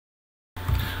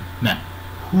Now,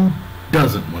 who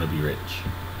doesn't want to be rich?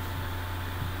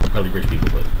 Probably rich people,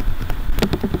 but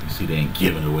you see they ain't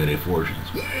giving away their fortunes.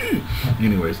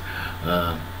 Anyways,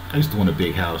 I used to want a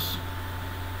big house.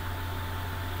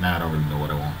 Now I don't really know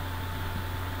what I want.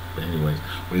 But anyways,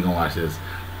 we're gonna watch this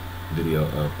video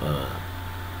of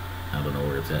I don't know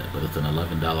where it's at, but it's an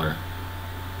 $11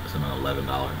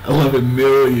 $11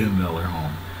 million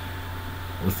home.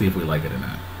 Let's see if we like it or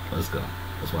not. Let's go.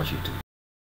 Let's watch YouTube.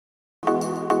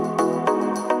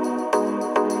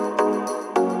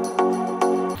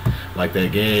 Like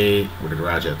that gate. Where the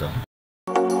garage at though?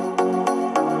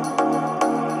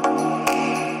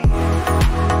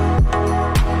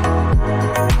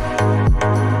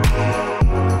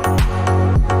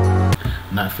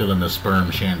 Not feeling the sperm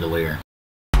chandelier.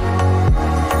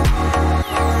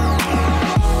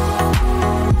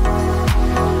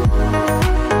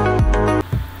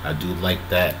 I do like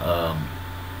that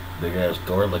big ass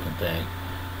door looking thing.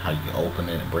 How you can open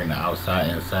it and bring the outside,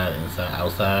 inside, inside,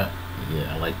 outside.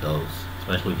 Yeah, I like those.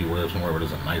 Especially if you live somewhere where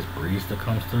there's a nice breeze that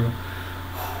comes through.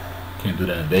 Can't do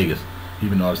that in Vegas.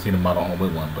 Even though I've seen a model home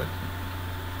with one, but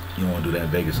you don't want to do that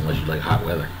in Vegas unless you like hot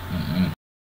weather.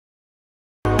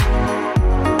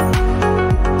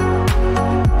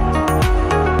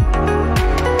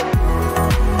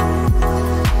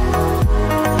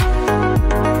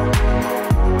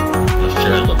 Those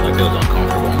chairs look like it was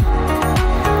uncomfortable.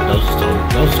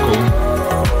 Those is cool.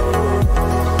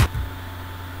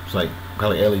 It's like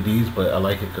probably LEDs, but I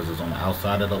like it because it's on the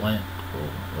outside of the lamp, or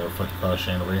whatever the fuck you call it,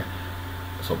 chandelier.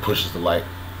 So it pushes the light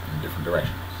in different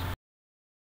directions.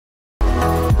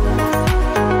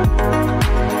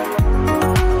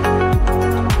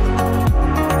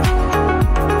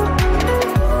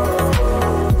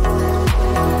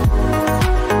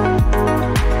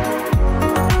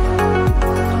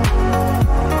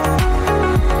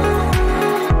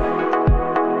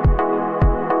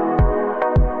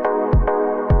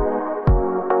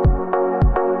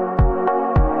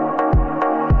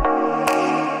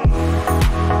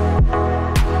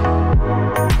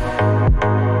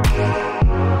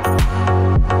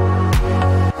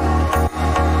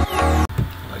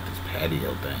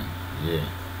 Yeah,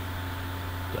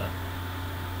 the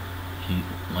heat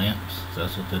lamps,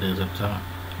 that's what that is up top.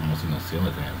 I don't see no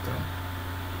ceiling fans though.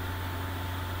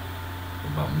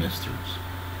 What about misters?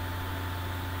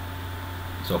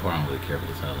 So far I don't really care for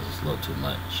this house, it's a little too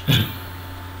much.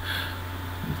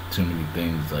 Too many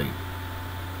things, like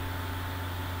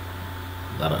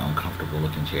a lot of uncomfortable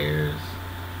looking chairs.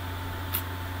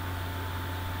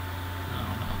 I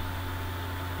don't know.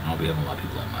 I don't be having a lot of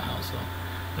people in my house, so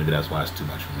maybe that's why it's too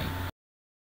much for me.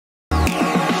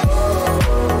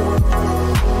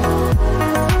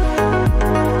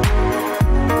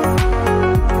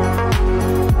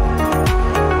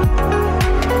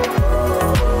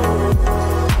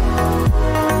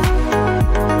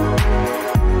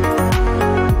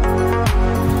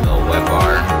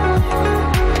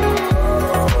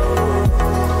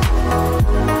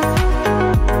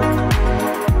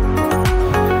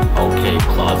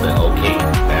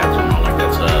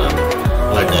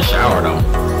 Shower though.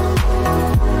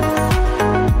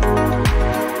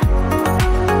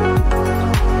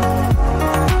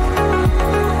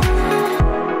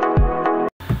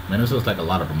 Man, this looks like a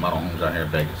lot of model homes out here in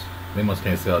Vegas. They must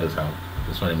can't sell this house.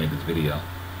 That's why they made this video.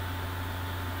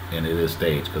 And it is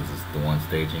staged because it's the one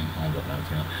staging homes up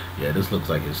downtown. Yeah, this looks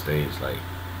like it's staged, like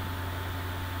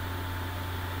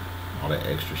all that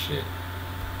extra shit.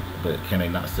 But can they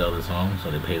not sell this home?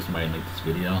 So they pay somebody to make this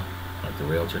video, like the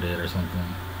realtor did or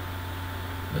something.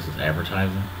 This is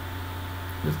advertising?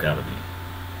 It's gotta be.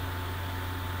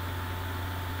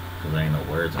 Cause there ain't no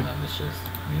words in it, it's just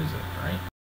music, right?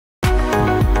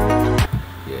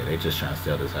 Yeah, they just trying to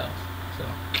sell this house. So,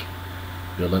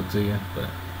 good luck to you, but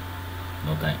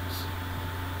no thanks.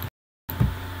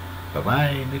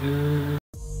 Bye-bye, nigga.